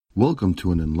Welcome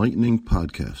to an enlightening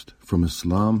podcast from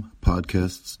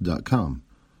IslamPodcasts.com.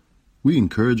 We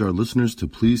encourage our listeners to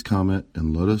please comment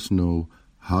and let us know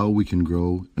how we can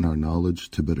grow in our knowledge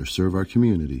to better serve our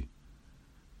community.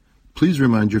 Please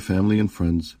remind your family and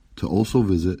friends to also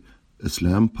visit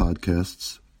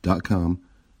IslamPodcasts.com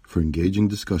for engaging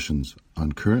discussions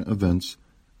on current events,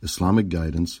 Islamic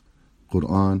guidance,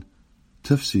 Quran,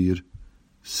 tafsir,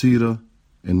 seerah,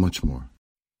 and much more.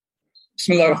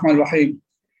 Bismillah ar-Rahman ar-Rahim.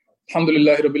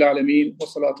 Alhamdulillahi Rabbil Alameen. Wa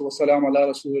salatu wa salam ala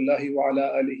Rasulillahi wa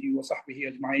ala alihi wa sahbihi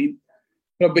ajma'in.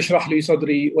 Rabbi shrah li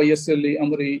sadri wa yassir li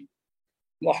amri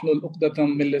wahlul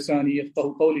uqdatam min lisani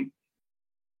yafqahu qawli.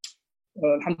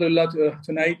 Alhamdulillah,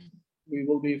 tonight we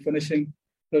will be finishing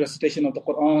the recitation of the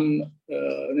Quran.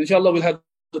 And inshallah we'll have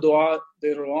the dua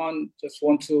later on. Just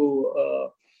want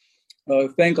to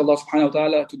thank Allah subhanahu wa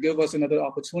ta'ala to give us another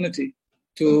opportunity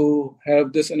to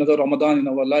have this another Ramadan in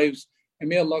our lives. And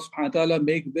may Allah subhanahu wa ta'ala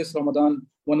make this Ramadan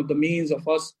one of the means of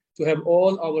us to have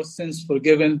all our sins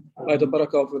forgiven by the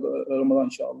barakah of Ramadan,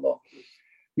 inshallah.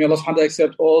 May Allah subhanahu wa ta'ala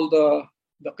accept all the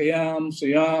qiyam,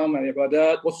 siyam, and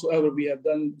ibadat, whatsoever we have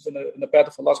done in the path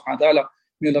of Allah subhanahu wa ta'ala.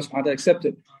 May Allah subhanahu wa ta'ala accept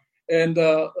it. And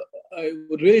I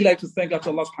would really like to thank Allah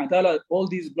subhanahu wa ta'ala, all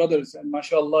these brothers and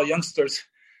mashallah youngsters,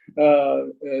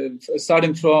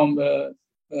 starting from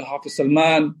Hafiz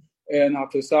Salman, and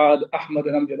Hafiz Saad, Ahmad,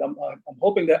 and Amjad. I'm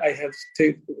hoping that I have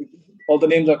all the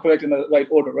names are correct in the right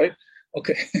order, right?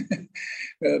 Okay.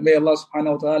 May Allah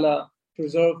subhanahu wa ta'ala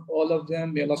preserve all of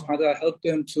them. May Allah subhanahu wa ta'ala help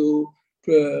them to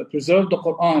preserve the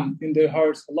Quran in their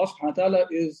hearts. Allah subhanahu wa ta'ala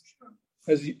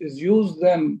has used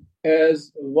them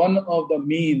as one of the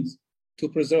means to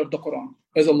preserve the Quran.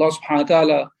 As Allah subhanahu wa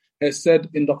ta'ala has said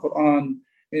in the Quran,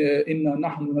 Inna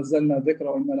nahnu nazzalna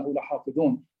dhikra wa inna lahu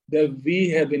lahafidun, that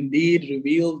we have indeed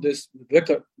revealed this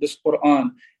dhikr, this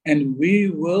Quran, and we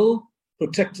will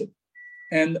protect it.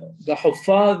 And the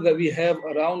huffaz that we have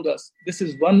around us, this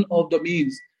is one of the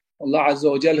means Allah Azza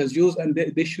wa Jal has used, and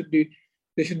they should be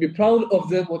proud of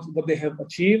them, what they have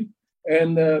achieved.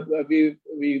 And we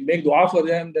make dua for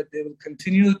them that they will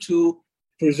continue to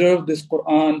preserve this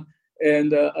Quran.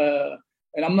 And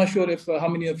I'm not sure if how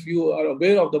many of you are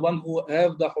aware of the one who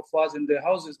have the huffaz in their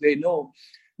houses. They know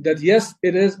that yes,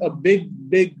 it is a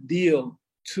big deal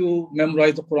to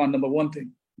memorize the Quran. Number one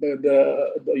thing, the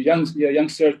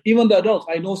youngsters, even the adults.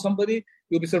 I know somebody,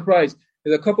 you'll be surprised.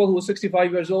 There's a couple who are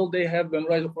 65 years old. They have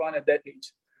memorized the Quran at that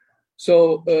age.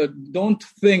 So don't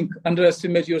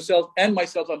underestimate yourself and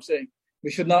myself. I'm saying we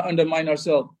should not undermine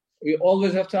ourselves. We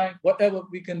always have time. Whatever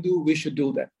we can do, we should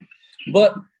do that.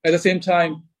 But at the same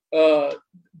time,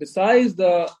 besides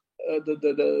the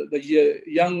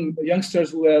youngsters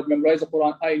who have memorized the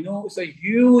Quran, I know it's a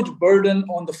huge burden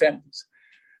on the families.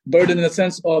 Burden in the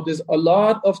sense of there's a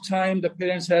lot of time the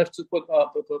parents have to put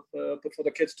for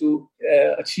the kids to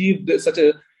achieve such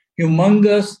a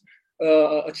humongous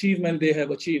achievement they have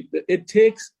achieved. It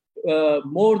takes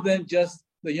more than just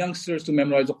the youngsters to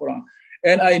memorize the Quran.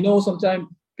 And I know sometimes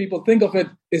people think of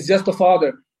it as just the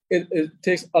father. It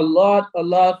takes a lot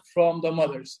from the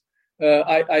mothers.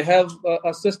 I have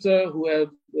a sister who has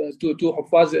two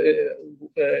huffaz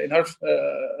in her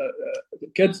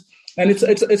kids, and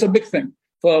it's a big thing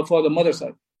for the mother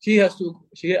side. I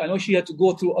know she had to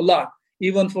go through a lot,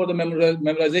 even for the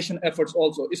memorization efforts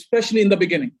also, especially in the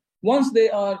beginning. Once they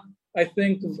are, I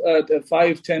think,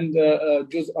 5-10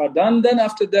 juz are done, then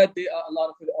after that they are a lot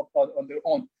of it on their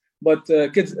own. But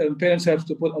kids and parents have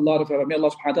to put a lot of it. May Allah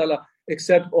subhanahu wa ta'ala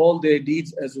accept all their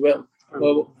deeds as well.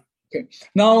 Okay.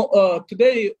 Now,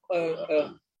 today,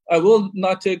 I will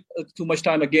not take too much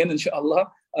time again,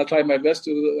 inshallah. I'll try my best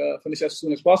to finish as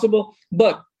soon as possible.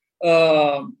 But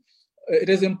it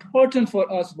is important for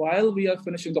us, while we are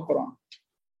finishing the Quran,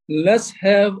 let's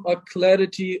have a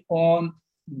clarity on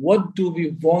what do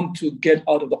we want to get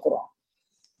out of the Quran.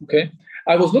 Okay?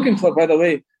 I was looking for, by the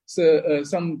way,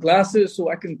 some glasses so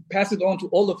I can pass it on to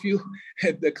all of you,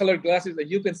 the colored glasses that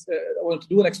you can want to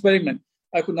do an experiment.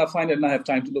 I could not find it and I have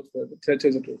time to look for it. Tell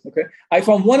the truth, okay? I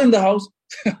found one in the house.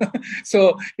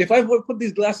 So if I would put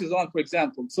these glasses on, for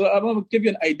example, so I'm going to give you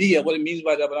an idea what it means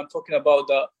by that when I'm talking about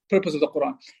the purpose of the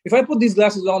Quran. If I put these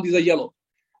glasses on, these are yellow.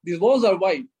 These walls are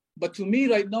white. But to me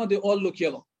right now, they all look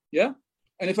yellow, yeah?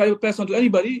 And if I pass on to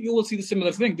anybody, you will see the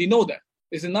similar thing. We know that.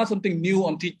 This is not something new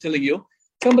I'm telling you.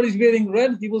 Somebody's wearing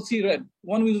red, he will see red.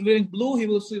 One who is wearing blue, he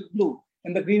will see blue.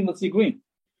 And the green will see green.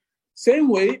 Same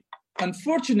way,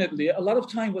 unfortunately, a lot of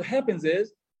time what happens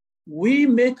is we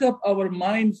make up our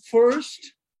mind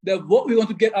first that what we want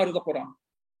to get out of the Quran.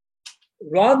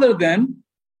 Rather than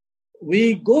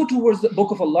we go towards the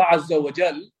book of Allah Azza wa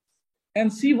Jal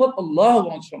and see what Allah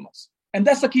wants from us. And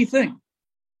that's the key thing.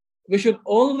 we should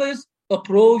always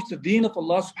approach the deen of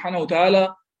Allah subhanahu wa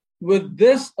ta'ala with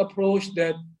this approach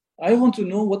that I want to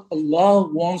know what Allah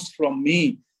wants from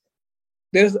me.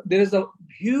 There is a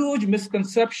huge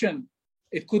misconception.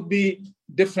 It could be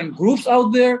different groups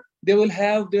out there. They will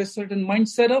have their certain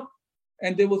mindset up,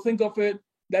 and they will think of it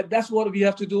that that's what we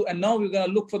have to do. And now we're going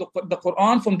to look for the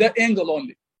Quran from that angle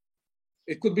only.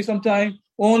 It could be sometime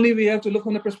only we have to look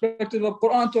from the perspective of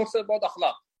Quran talks about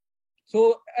akhlaq.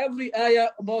 So every ayah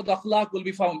about akhlaq will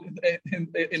be found in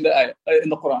the ayah, in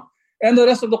the Quran. And the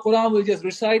rest of the Quran will just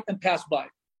recite and pass by.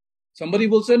 Somebody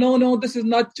will say, no, this is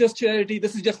not just charity,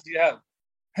 this is just jihad.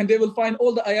 And they will find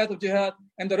all the ayat of jihad,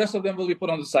 and the rest of them will be put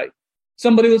on the side.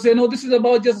 Somebody will say, no, this is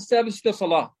about just establishing the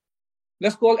salah.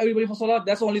 Let's call everybody for salah.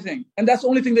 That's the only thing. And that's the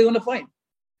only thing they're going to find.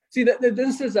 See,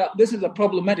 this is a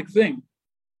problematic thing.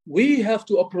 We have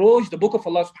to approach the book of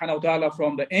Allah subhanahu wa ta'ala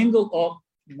from the angle of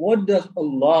what does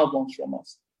Allah want from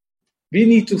us. We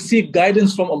need to seek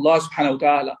guidance from Allah subhanahu wa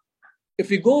ta'ala. If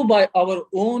we go by our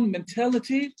own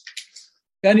mentality,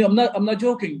 then I'm not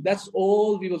joking. That's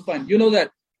all we will find. You know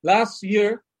that last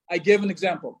year I gave an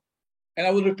example, and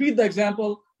I will repeat the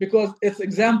example because its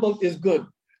example is good.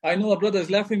 I know a brother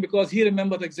is laughing because he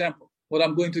remembered the example, what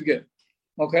I'm going to give.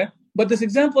 Okay? But this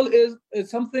example is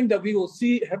something that we will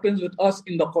see happens with us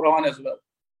in the Quran as well.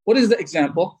 What is the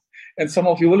example? And some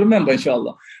of you will remember,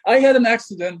 inshallah. I had an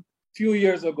accident a few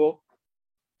years ago,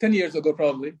 10 years ago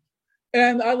probably,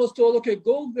 and I was told, okay,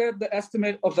 go get the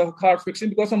estimate of the car fixing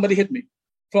because somebody hit me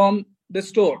from the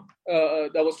store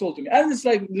that was told to me. And it's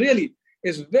like, really,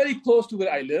 it's very close to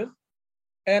where I live.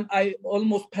 And I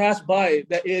almost pass by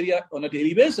that area on a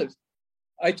daily basis.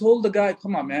 I told the guy,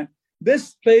 come on, man,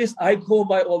 this place I go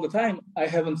by all the time. I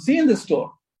haven't seen this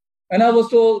store. And I was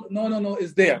told, no,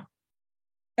 it's there.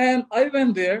 And I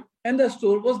went there, and the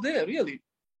store was there, really.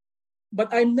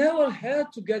 But I never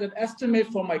had to get an estimate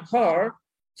for my car,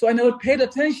 so I never paid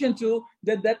attention to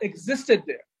that existed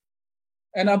there.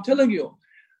 And I'm telling you,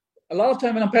 a lot of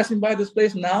time when I'm passing by this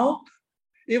place now,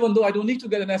 even though I don't need to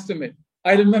get an estimate,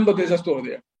 I remember there's a store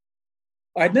there.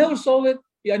 I never saw it,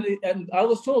 and I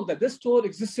was told that this store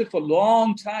existed for a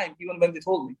long time, even when they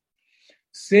told me.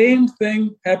 Same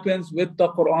thing happens with the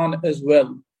Quran as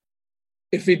well.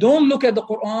 If we don't look at the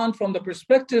Quran from the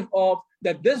perspective of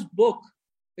that this book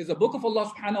is a book of Allah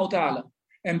subhanahu wa ta'ala,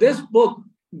 and this book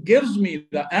gives me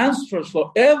the answers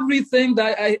for everything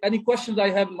any questions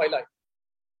I have in my life.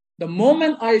 The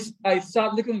moment I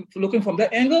start looking from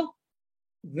that angle,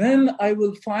 then I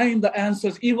will find the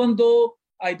answers, even though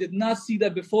I did not see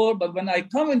that before. But when I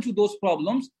come into those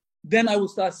problems, then I will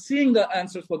start seeing the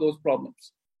answers for those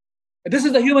problems. And this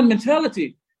is the human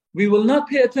mentality. We will not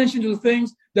pay attention to the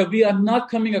things that we are not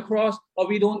coming across, or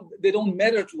they don't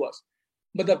matter to us.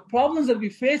 But the problems that we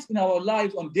face in our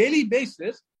lives on a daily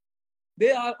basis,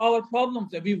 they are our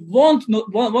problems, and we want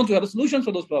to have a solution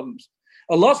for those problems.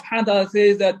 Allah subhanahu wa ta'ala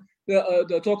says that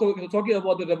talking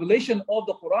about the revelation of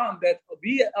the Quran, that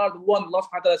we are the one, Allah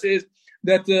subhanahu wa ta'ala says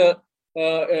that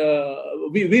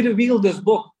we reveal this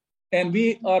book, and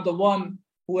we are the one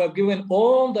who have given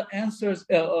all the answers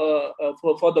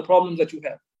for the problems that you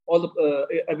have.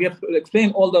 We have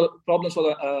explained all the problems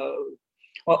for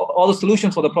all the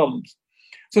solutions for the problems.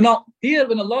 So now here,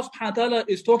 when Allah subhanahu wa ta'ala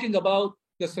is talking about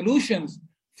the solutions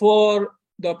for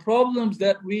the problems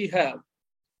that we have,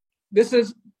 this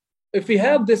is, if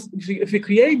we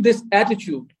create this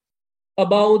attitude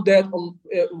about that,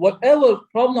 whatever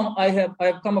problem I have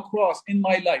come across in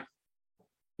my life,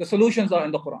 the solutions are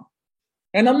in the Quran.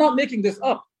 And I'm not making this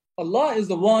up. Allah is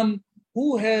the one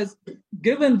who has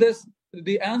given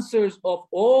the answers of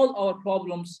all our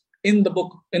problems in the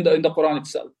book, in the Quran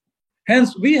itself.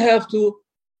 Hence, we have to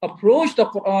approach the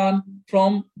Quran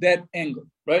from that angle,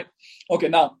 right? Okay,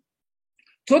 now,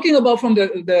 talking about from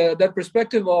that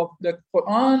perspective of the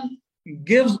Quran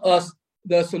gives us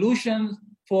the solutions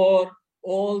for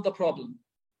all the problems.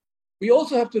 We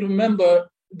also have to remember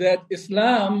that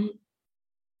Islam,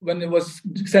 when it was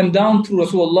sent down through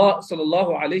Rasulullah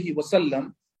sallallahu alaihi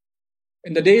wasallam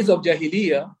in the days of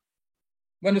Jahiliyyah,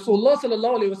 when Rasulullah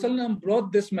sallallahu alaihi wasallam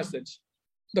brought this message,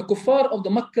 the kuffar of the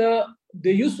Makkah,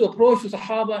 they used to approach the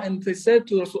Sahaba, and they said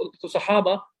to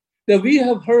Sahaba that we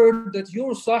have heard that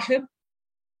your Sahib,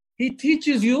 he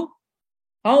teaches you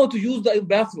how to use the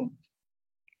bathroom.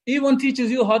 Even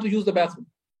teaches you how to use the bathroom.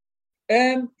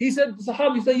 And he said, the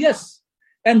Sahaba said, yes.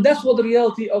 And that's what the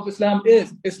reality of Islam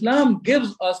is. Islam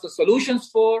gives us the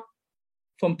solutions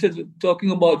from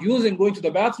talking about going to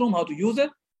the bathroom, how to use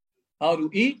it, how to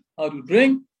eat, how to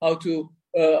drink, how to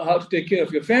take care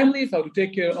of your families, how to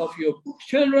take care of your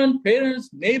children, parents,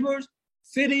 neighbors,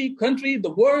 city, country, the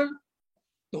world.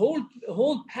 The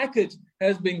whole package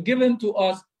has been given to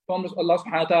us from Allah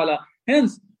subhanahu wa ta'ala.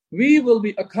 Hence, we will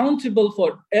be accountable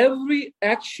for every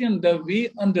action that we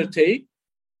undertake.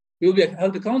 We will be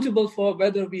held accountable for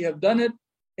whether we have done it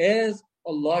as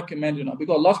Allah commanded us.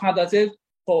 Because Allah subhanahu wa ta'ala says,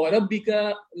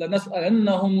 فَوَرَبِّكَ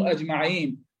لَنَسْأَلَنَّهُمْ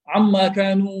أَجْمَعِينَ عَمَّا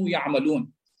كَانُوا يَعْمَلُونَ.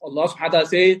 Allah subhanahu wa ta'ala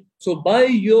says, so by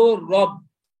your Rabb,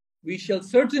 we shall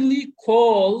certainly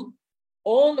call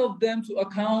all of them to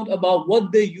account about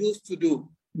what they used to do.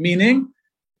 Meaning,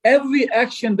 every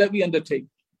action that we undertake,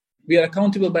 we are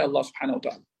accountable by Allah subhanahu wa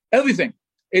ta'ala. Everything.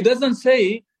 It doesn't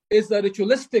say it's a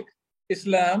ritualistic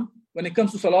Islam when it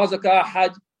comes to Salah, Zakah,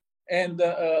 Hajj, and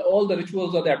all the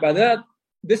rituals of the ibadat.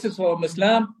 This is from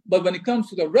Islam. But when it comes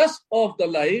to the rest of the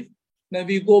life, then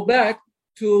we go back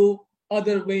to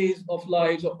other ways of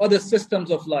lives or other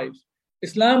systems of lives.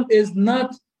 Islam is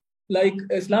not like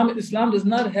Islam does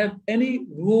not have any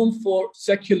room for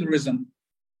secularism.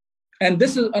 And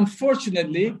this is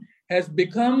unfortunately has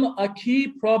become a key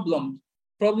problem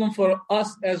for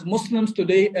us as Muslims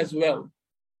today as well.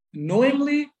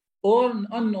 Knowingly or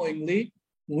unknowingly,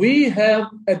 we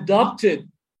have adopted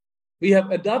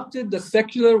the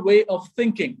secular way of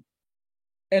thinking.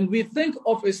 And we think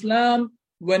of Islam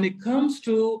when it comes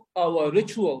to our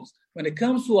rituals, when it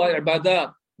comes to our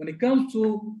ibadat, when it comes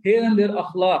to here and there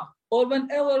akhlaq, or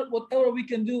whatever we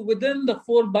can do within the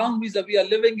four boundaries that we are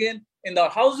living in our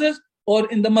houses or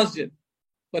in the masjid.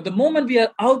 But the moment we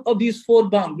are out of these four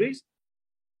boundaries,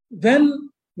 then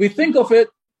we think of it,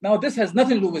 now this has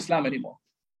nothing to do with Islam anymore.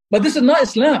 But this is not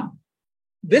Islam.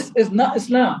 This is not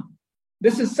Islam.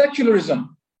 This is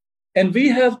secularism. And we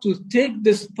have to take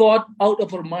this thought out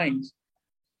of our minds.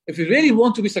 If we really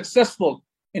want to be successful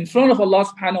in front of Allah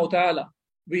subhanahu wa ta'ala,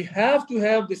 we have to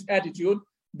have this attitude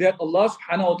that Allah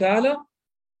subhanahu wa ta'ala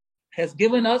has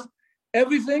given us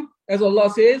everything, as Allah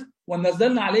says,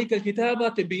 وَنَزَّلْنَا عَلَيْكَ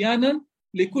الْكِتَابَ تِبْيَانًا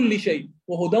لِكُلِّ شَيْءٍ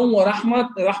وَهُدًى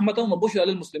وَرَحْمَةً وَبُشْرًى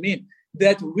لِلْمُسْلِمِينَ.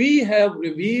 That we have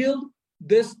revealed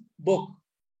this book.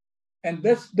 And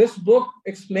this book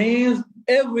explains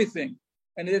everything.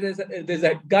 And there's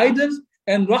a guidance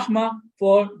and rahmah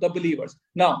for the believers.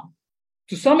 Now,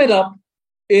 to sum it up,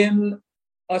 in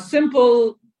a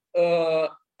simple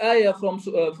ayah from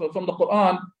the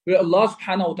Quran, where Allah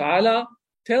subhanahu wa ta'ala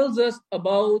tells us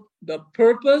about the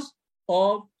purpose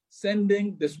of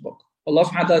sending this book. Allah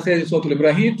subhanahu wa ta'ala says in Surah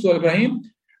Ibrahim,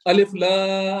 Alif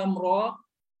Lam Ra,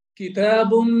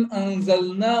 Kitabun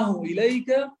anzalnahu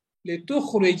ilayka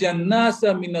لِتُخْرِجَ النَّاسَ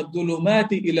مِنَ الظُّلُمَاتِ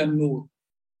إِلَى النُّورِ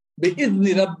بِإِذْنِ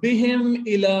رَبِّهِمْ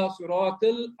إِلَى صِرَاطِ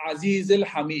الْعَزِيزِ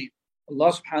الْحَمِيدِ.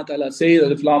 Allah subhanahu wa ta'ala says,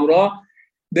 Alif Lam Ra,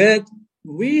 that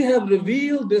we have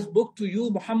revealed this book to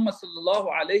you, Muhammad sallallahu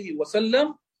alayhi wa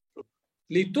sallam,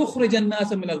 لِتُخْرِجَ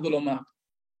النَّاسَ مِنَ الظُّلُمَاتِ.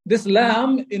 This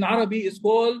lam in Arabic is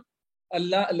called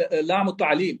lam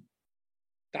al-ta'lil.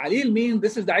 Ta'lil means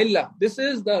this is the illah. This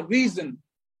is the reason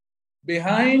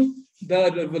behind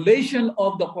the revelation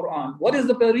of the Quran. What is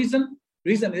the reason?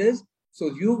 Reason is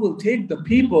so you will take the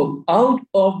people out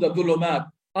of the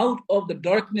dhulumat, out of the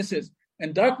darknesses.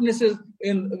 And darknesses,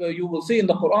 you will see in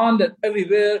the Quran that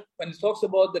everywhere when it talks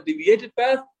about the deviated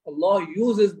path, Allah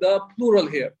uses the plural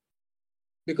here.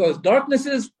 Because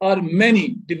darknesses are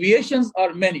many, deviations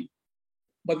are many.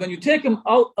 But when you take them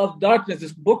out of darkness,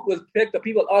 this book will take the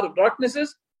people out of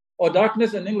darknesses, or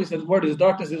darkness in English, the word is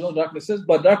darkness, there's no darknesses,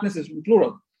 but darkness is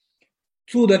plural.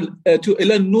 To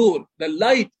ila nur, the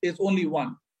light is only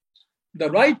one. The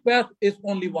right path is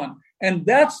only one. And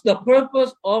that's the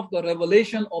purpose of the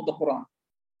revelation of the Quran.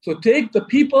 So take the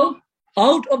people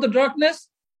out of the darkness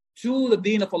to the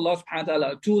deen of Allah subhanahu wa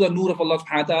ta'ala, to the nur of Allah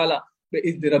subhanahu wa ta'ala, which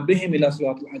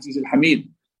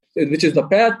is the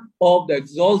path of the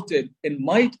exalted in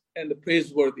might and the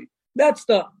praiseworthy. That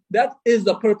is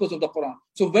the purpose of the Quran.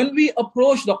 So when we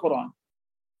approach the Quran,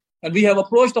 and we have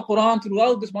approached the Quran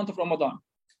throughout this month of Ramadan,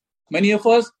 many of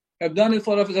us have done it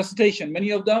for a recitation.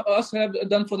 Many of us have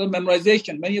done for the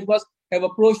memorization. Many of us have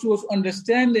approached towards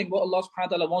understanding what Allah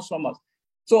subhanahu wa ta'ala wants from us.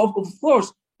 So of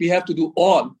course, we have to do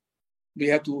all. We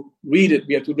have to read it.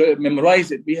 We have to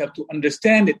memorize it. We have to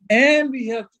understand it. And we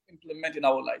have to implement in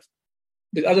our life.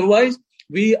 But otherwise,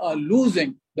 we are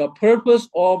losing the purpose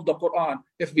of the Quran.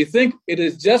 If we think it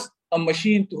is just a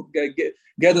machine to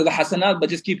gather the hasanat, but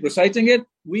just keep reciting it,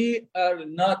 we are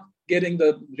not getting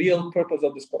the real purpose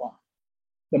of this Quran.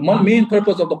 The main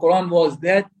purpose of the Quran was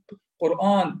that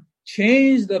Quran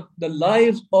changed the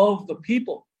lives of the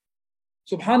people.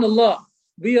 Subhanallah,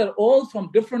 we are all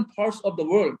from different parts of the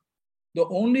world. The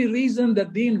only reason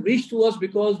that deen reached to us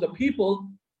because the people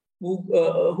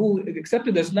who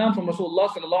accepted Islam from Rasulullah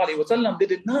sallallahu alaihi wasallam, they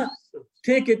did not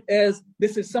take it as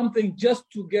this is something just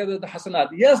to gather the hasanat.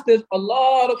 Yes, there's a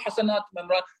lot of hasanat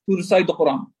to recite the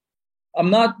Quran.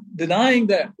 I'm not denying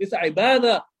that. It's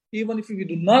ibadah. Even if we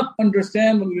do not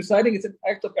understand when we're reciting, it's an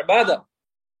act of ibadah.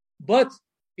 But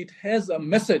it has a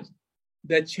message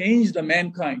that changed the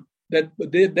mankind. That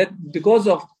because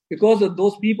of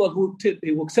those people who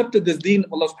accepted this deen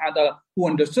of Allah subhanahu wa ta'ala, who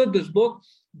understood this book,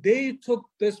 they took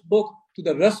this book to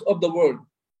the rest of the world.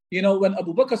 You know, when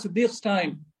Abu Bakr Siddiq's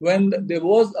time, when there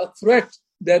was a threat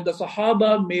that the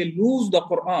Sahaba may lose the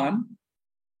Quran,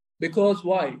 because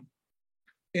why?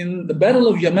 In the Battle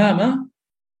of Yamama,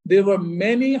 there were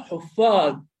many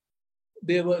Huffaz,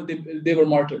 they were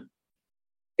martyred.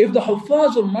 If the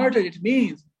Huffaz were martyred, it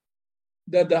means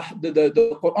that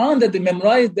the Quran that they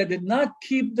memorized, that did not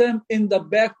keep them in the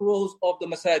back rows of the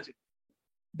masajid.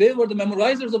 They were the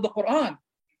memorizers of the Quran.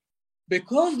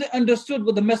 Because they understood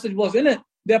what the message was in it,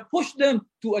 they pushed them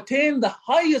to attain the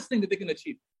highest thing that they can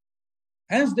achieve.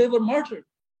 Hence, they were martyred.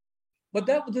 But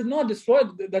that did not destroy,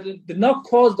 that did not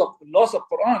cause the loss of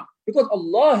Quran, because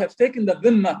Allah has taken the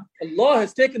dhimma, Allah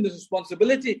has taken this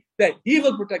responsibility that He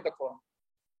will protect the Quran.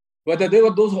 Whether they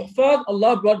were those huffaz,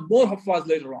 Allah brought more huffaz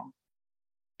later on.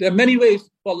 There are many ways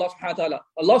for Allah subhanahu wa ta'ala.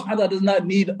 Allah subhanahu wa ta'ala does not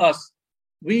need us.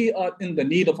 We are in the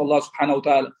need of Allah subhanahu wa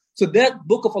ta'ala. So that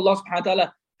book of Allah subhanahu wa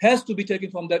ta'ala has to be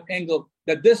taken from that angle,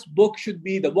 that this book should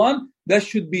be the one that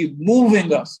should be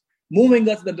moving us in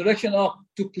the direction of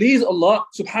to please Allah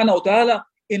subhanahu wa ta'ala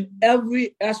in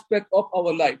every aspect of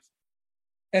our life.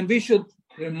 And we should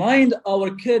remind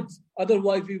our kids,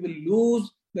 otherwise we will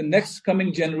lose the next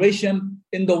coming generation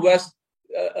in the West.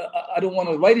 I don't want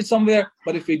to write it somewhere,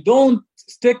 but if we don't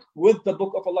stick with the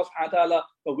book of Allah subhanahu wa ta'ala,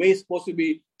 the way it's supposed to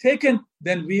be taken,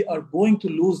 then we are going to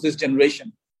lose this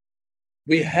generation.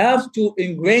 We have to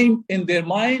ingrain in their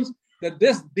minds that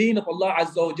this deen of Allah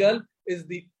Azza wa Jal is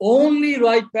the only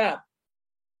right path.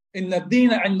 Inna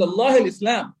deena inda Allah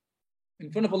al-Islam.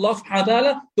 In front of Allah subhanahu wa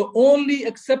ta'ala, the only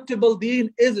acceptable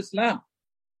deen is Islam.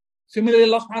 Similarly,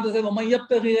 Allah subhanahu wa ta'ala says, وَمَنْ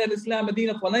يَبْتَغِي الْإِسْلَامَ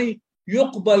دِينًا فَلَنْ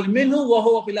يُقْبَلْ مِنْهُ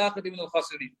وَهُوَ فِي الْآخِرَةِ مِنَ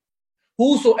الْخَاسِرِينَ.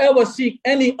 Whosoever seek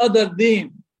any other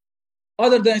deen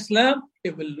other than Islam,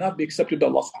 it will not be accepted by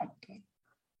Allah subhanahu wa ta'ala.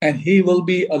 And he will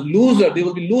be a loser. They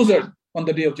will be losers on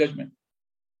the day of judgment.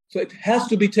 So it has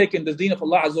to be taken, the deen of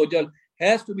Allah Azza wa Jal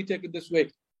has to be taken this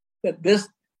way, that this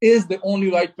is the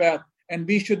only right path. And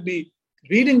we should be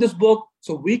reading this book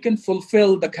so we can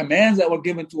fulfill the commands that were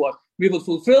given to us. We will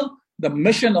fulfill the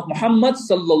mission of Muhammad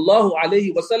sallallahu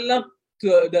alayhi wa sallam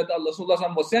that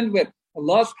Allah was sent with.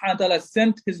 Allah subhanahu wa ta'ala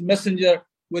sent his messenger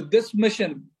with this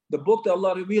mission, the book that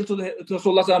Allah revealed to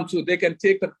Rasulullah so they can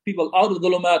take the people out of the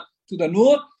dhulumat to the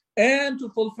nur, and to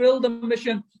fulfill the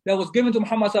mission that was given to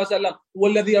Muhammad sallallahu alayhi wa sallam.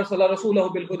 وَالَّذِي أَرْسَلَ رَسُولَهُ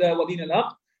بِالْهُدَى وَدِينِ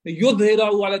الْحَقِّ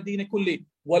لِيُظْهِرَهُ عَلَى الدِّينِ كُلِّهِ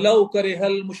وَلَوْ كَرِهَ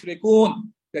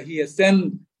الْمُشْرِكُونَ. That he has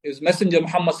sent his messenger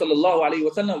Muhammad sallallahu alayhi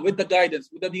wa sallam with the guidance,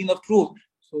 with the deen of truth.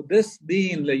 So this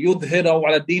deen, لِيُظْهِرَهُ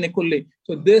عَلَى الدِّينِ كُلِّهِ.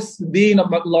 So this deen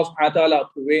of Allah subhanahu wa ta'ala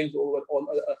prevails over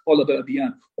all of the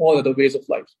adyan, all of the ways of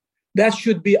life. That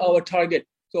should be our target.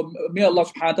 So may Allah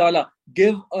subhanahu wa ta'ala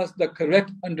give us the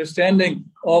correct understanding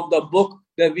of the book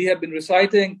that we have been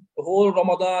reciting the whole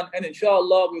Ramadan, and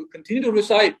inshallah we'll continue to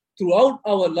recite throughout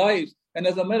our lives. And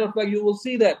as a matter of fact, you will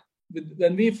see that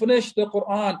when we finish the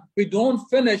Quran, we don't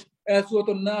finish as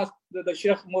Surah Al-Nas. The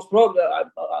Sheikh most probably,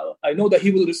 I know that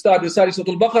he will start reciting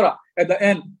Surah Al-Baqarah at the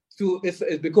end. It's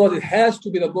because it has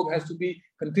to be, the book has to be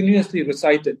continuously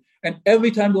recited. And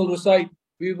every time we'll recite,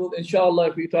 we will,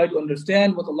 inshallah, if we try to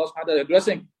understand what Allah subhanahu wa ta'ala is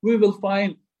addressing, we will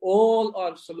find all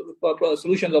our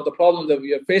solutions of the problems that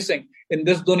we are facing in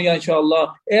this dunya,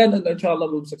 inshallah, and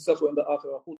inshallah we'll be successful in the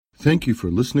akhirah. Thank you for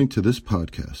listening to this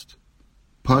podcast.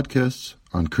 Podcasts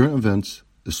on current events,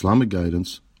 Islamic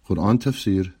guidance, Quran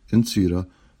tafsir, and seerah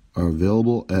are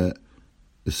available at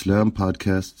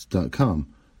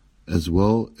islampodcasts.com as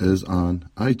well as on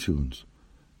iTunes.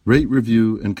 Rate,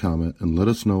 review, and comment, and let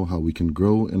us know how we can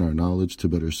grow in our knowledge to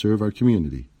better serve our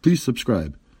community. Please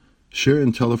subscribe, share,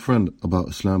 and tell a friend about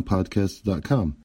islampodcasts.com.